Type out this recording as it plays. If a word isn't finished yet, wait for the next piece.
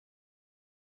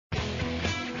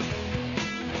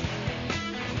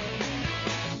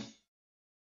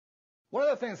One of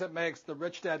the things that makes the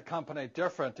Rich Dad Company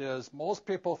different is most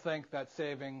people think that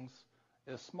savings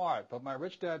is smart. But my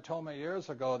rich dad told me years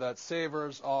ago that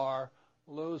savers are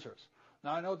losers.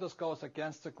 Now, I know this goes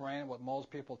against the grain what most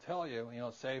people tell you,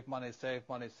 save money, save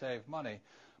money, save money.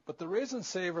 But the reason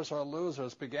savers are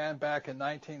losers began back in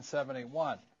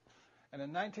 1971. And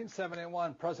in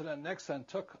 1971, President Nixon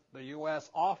took the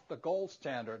U.S. off the gold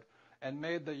standard and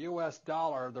made the U.S.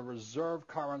 dollar the reserve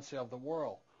currency of the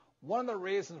world. One of the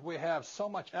reasons we have so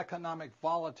much economic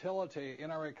volatility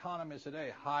in our economies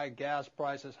today, high gas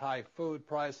prices, high food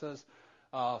prices,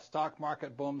 stock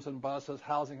market booms and busts,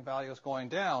 housing values going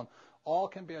down, all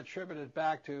can be attributed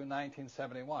back to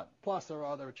 1971. Plus, there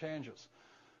are other changes.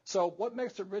 So what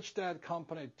makes the Rich Dad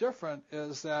Company different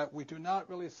is that we do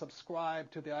not really subscribe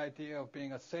to the idea of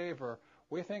being a saver.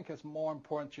 We think it's more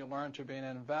important you learn to be an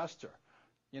investor.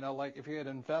 Like if you had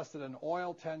invested in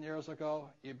oil 10 years ago,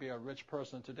 you'd be a rich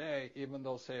person today, even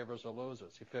though savers are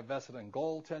losers. If you invested in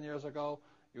gold 10 years ago,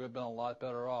 you would have been a lot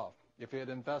better off. If you had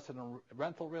invested in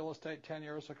rental real estate 10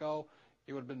 years ago,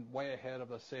 you would have been way ahead of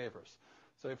the savers.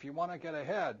 So if you want to get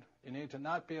ahead, you need to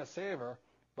not be a saver,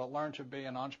 but learn to be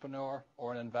an entrepreneur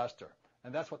or an investor.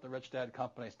 And that's what the Rich Dad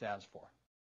Company stands for.